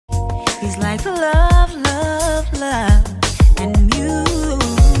like love, love, love, and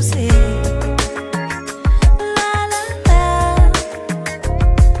music. La la la,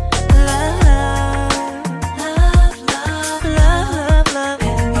 love, love, love, love, love,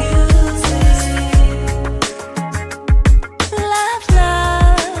 and music. Love,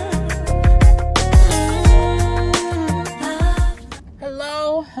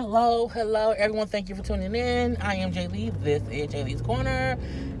 love, Hello, everyone. Thank you for tuning in. I am Jay Lee. This is Jay Lee's Corner.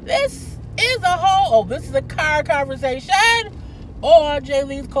 This is a car conversation on Jay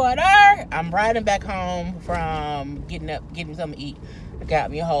Lee's Corner. I'm riding back home from getting me something to eat. I got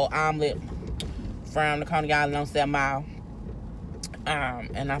me a whole omelet from the Coney Island on 7 Mile.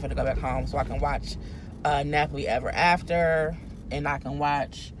 And I'm gonna go back home so I can watch Napoli Ever After, and I can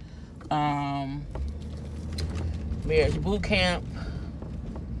watch Marriage Boot Camp.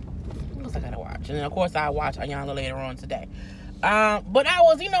 What else I gotta watch? And then of course I watch Ayana later on today. But I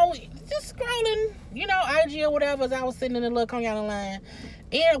was, just scrolling, IG or whatever as I was sitting in the little Coney Island line.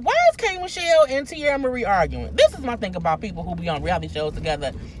 And why is K. Michelle and Teairra Marie arguing? This is my thing about people who be on reality shows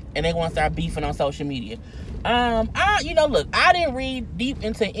together and they want to start beefing on social media. Look, I didn't read deep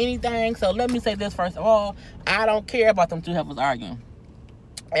into anything, so let me say this first of all. I don't care about them two heifers arguing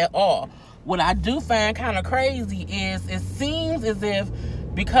at all. What I do find kind of crazy is it seems as if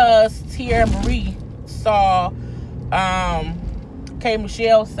because Teairra Marie saw K.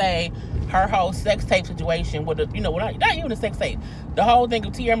 Michelle say her whole sex tape situation with not even a sex tape. The whole thing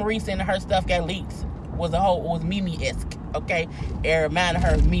of Teairra Marie saying her stuff got leaked was Mimi-esque, okay? It reminded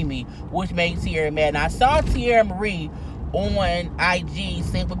her of Mimi, which made Teairra mad. And I saw Teairra Marie on IG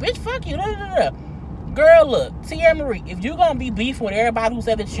saying, "But bitch, fuck you." Girl, look, Teairra Marie, if you're gonna be beefing with everybody who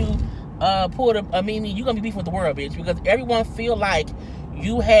said that you pulled a Mimi, you're gonna be beefing with the world, bitch, because everyone feel like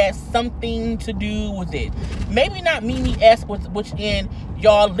you had something to do with it. Maybe not Mimi-esque, which in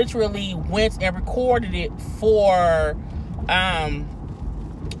y'all literally went and recorded it for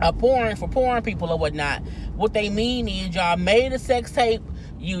porn people or whatnot. What they mean is y'all made a sex tape.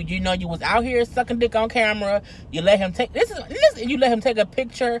 You was out here sucking dick on camera. You let him take you let him take a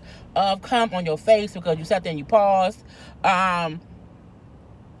picture of cum on your face because you sat there and you paused.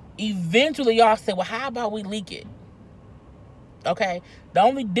 Eventually y'all said, well, how about we leak it? Okay, the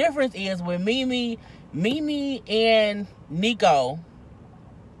only difference is with Mimi and Nico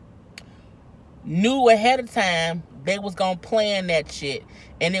knew ahead of time they was gonna plan that shit,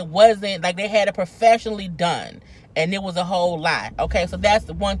 and it wasn't like they had it professionally done, and it was a whole lie. Okay, so that's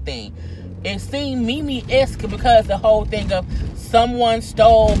the one thing. It seemed Mimi-esque because the whole thing of someone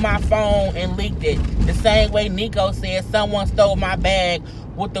stole my phone and leaked it, the same way Nico said someone stole my bag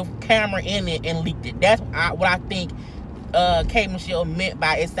with the camera in it and leaked it. That's what I think K. Michelle meant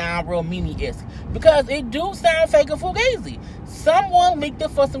by it sound real Mimi-esque, because it do sound fake and fugazi. Someone leaked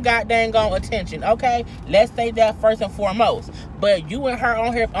it for some goddamn attention, okay? Let's say that first and foremost. But you and her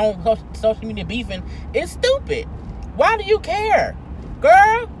on here on social media beefing is stupid. Why do you care?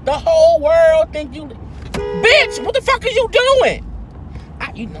 Girl, the whole world think you... Bitch, what the fuck are you doing?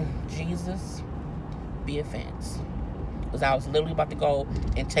 Jesus, be offense. Because I was literally about to go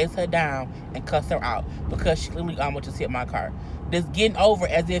and chase her down and cuss her out because she literally almost just hit my car. This getting over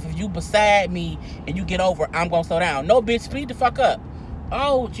as if you beside me and you get over, I'm going to slow down. No, bitch, speed the fuck up.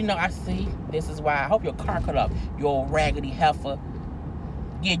 Oh, I see. This is why. I hope your car cut up, you old raggedy heifer.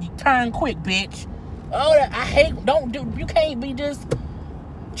 Yeah, you turn quick, bitch. Oh, I hate, you can't be just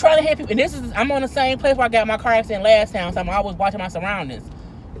trying to hit people. And I'm on the same place where I got my car accident last time, so I'm always watching my surroundings.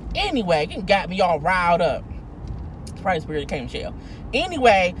 Anyway, it got me all riled up. Probably spirit K. Michelle.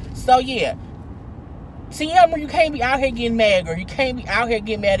 Anyway, so yeah. Teairra, you can't be out here getting mad, girl. You can't be out here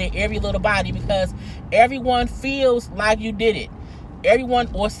getting mad at every little body because everyone feels like you did it. Everyone,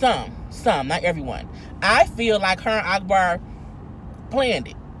 or some, not everyone. I feel like her and Akbar planned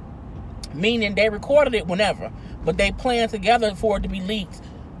it. Meaning they recorded it whenever, but they planned together for it to be leaked.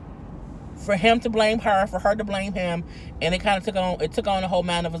 For him to blame her, for her to blame him, and it kind of took on a whole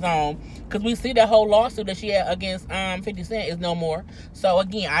mind of its own. Because we see that whole lawsuit that she had against 50 Cent is no more. So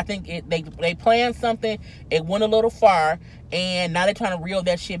again, I think they planned something, it went a little far, and now they're trying to reel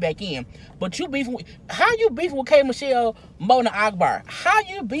that shit back in. But how you beefing with K. Michelle more than Akbar? How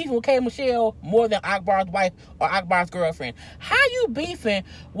you beefing with K. Michelle more than Akbar's wife or Akbar's girlfriend? How you beefing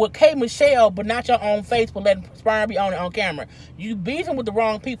with K. Michelle but not your own face, but letting sperm be on camera? You beefing with the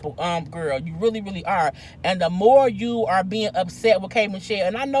wrong people, girl. You really, really are. And the more you are being upset with K. Michelle,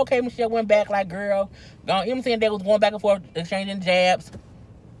 and I know K. Michelle went back like, girl, you know what I'm saying? They was going back and forth, exchanging jabs.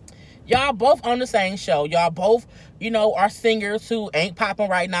 Y'all both on the same show. Y'all both, are singers who ain't popping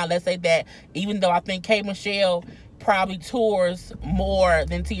right now. Let's say that. Even though I think K. Michelle probably tours more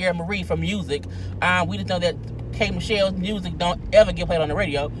than Teairra Marie for music. We just know that K. Michelle's music don't ever get played on the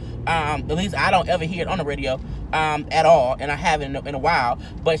radio. At least I don't ever hear it on the radio at all, and I haven't in a while.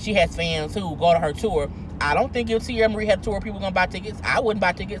 But she has fans who go to her tour. I don't think if Teairra Marie had a tour, people gonna buy tickets. I wouldn't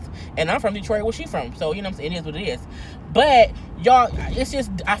buy tickets, and I'm from Detroit, where she from. So, you know what I'm saying? It is what it is. But, y'all, it's just,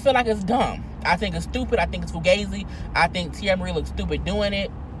 I feel like it's dumb. I think it's stupid. I think it's fugazi. I think Teairra Marie looks stupid doing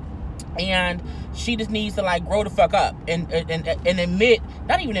it. And she just needs to, like, grow the fuck up and admit,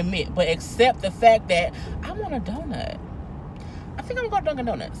 not even admit, but accept the fact that I want a donut. I think I'm gonna go to Dunkin'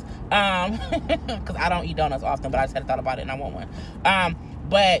 Donuts. Because I don't eat donuts often, but I just had a thought about it and I want one.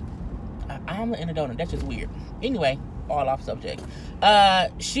 But I'm in a donut. That's just weird. Anyway, all off subject.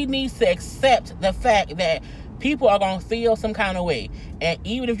 She needs to accept the fact that people are going to feel some kind of way. And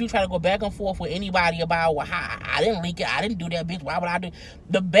even if you try to go back and forth with anybody about, well, I didn't leak it, I didn't do that, bitch, why would I do?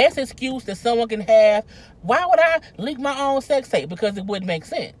 The best excuse that someone can have, why would I leak my own sex tape? Because it wouldn't make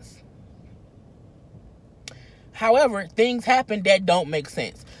sense. However, things happen that don't make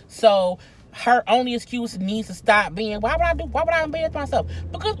sense. So her only excuse needs to stop being, why would I embarrass myself?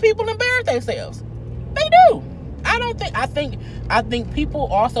 Because people embarrass themselves. They do. I think people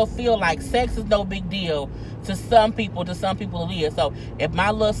also feel like sex is no big deal to some people it is. So if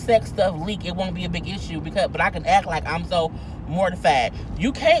my little sex stuff leak, it won't be a big issue but I can act like I'm so mortified.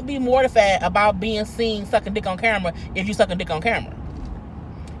 You can't be mortified about being seen sucking dick on camera if you sucking dick on camera.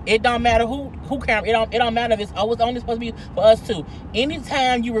 It don't matter who camera. It don't matter if it's only supposed to be for us two.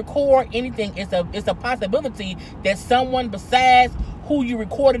 Anytime you record anything, it's a possibility that someone besides who you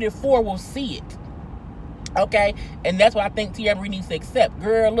recorded it for will see it. Okay? And that's what I think Teairra Marie needs to accept.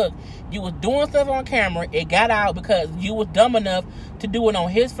 Girl, look, you was doing stuff on camera. It got out because you was dumb enough to do it on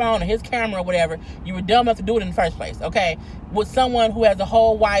his phone or his camera or whatever. You were dumb enough to do it in the first place. Okay? With someone who has a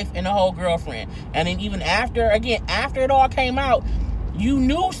whole wife and a whole girlfriend. And then even after it all came out, you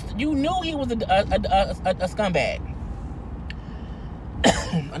knew he was a scumbag.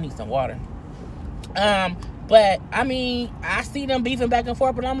 I need some water. But I mean, I see them beefing back and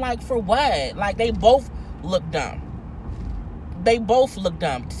forth, but I'm like, for what? Like, they both look dumb.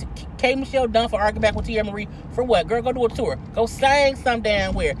 K. Michelle done for arguing back with Teairra Marie for what? Girl, go do a tour. Go sing some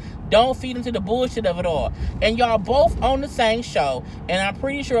damn where. Don't feed into the bullshit of it all. And y'all both on the same show, and I'm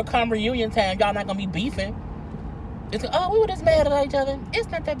pretty sure come reunion time, y'all not gonna be beefing. It's like, oh, we were just mad at each other. It's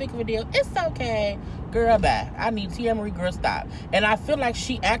not that big of a deal. It's okay. Girl, bye. I need Teairra Marie, girl, stop. And I feel like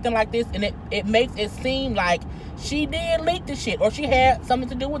she acting like this, and it makes it seem like she did leak the shit, or she had something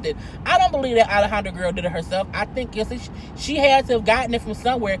to do with it. I don't believe that Alejandra girl did it herself. I think she had to have gotten it from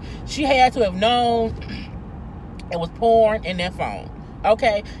somewhere. She had to have known it was porn in that phone.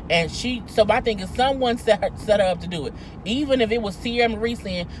 Okay, and so my thing is someone set her up to do it. Even if it was Teairra Marie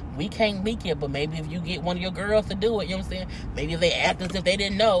saying, we can't leak it, but maybe if you get one of your girls to do it, you know what I'm saying? Maybe if they act as if they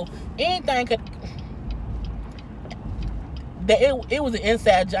didn't know, anything could. It was an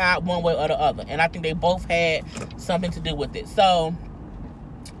inside job one way or the other, and I think they both had something to do with it. So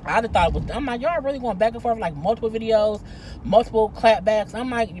I just thought I'm like, y'all really going back and forth like multiple videos, multiple clapbacks. I'm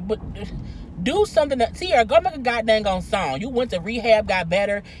like, but do something that Teairra, go make a goddamn song. You went to rehab, got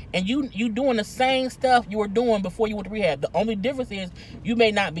better, and you doing the same stuff you were doing before you went to rehab. The only difference is you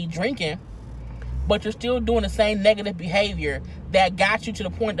may not be drinking, but you're still doing the same negative behavior that got you to the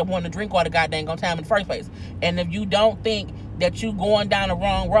point of wanting to drink all the goddamn time in the first place. And if you don't think that you going down the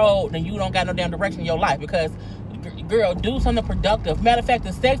wrong road, then you don't got no damn direction in your life. Because, girl, do something productive. Matter of fact,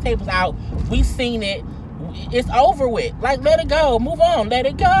 the sex tape is out. We seen it. It's over with. Like, let it go. Move on. Let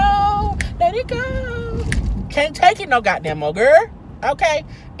it go. Let it go. Can't take it no goddamn more, girl. Okay?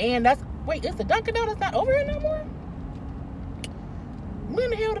 And wait, is the Dunkin' Donuts not over here no more? When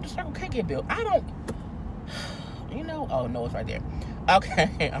the hell did the Circle K get built? I don't, oh no, it's right there.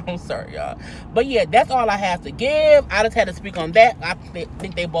 Okay, I'm sorry, y'all. But yeah, that's all I have to give. I just had to speak on that. I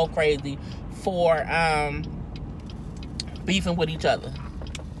think they both crazy for beefing with each other.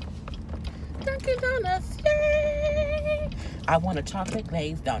 Dunkin' Donuts, yay! I want a chocolate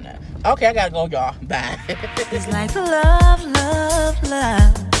glazed donut. Okay, I gotta go, y'all. Bye. It's like love, love,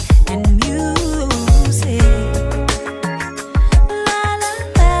 love.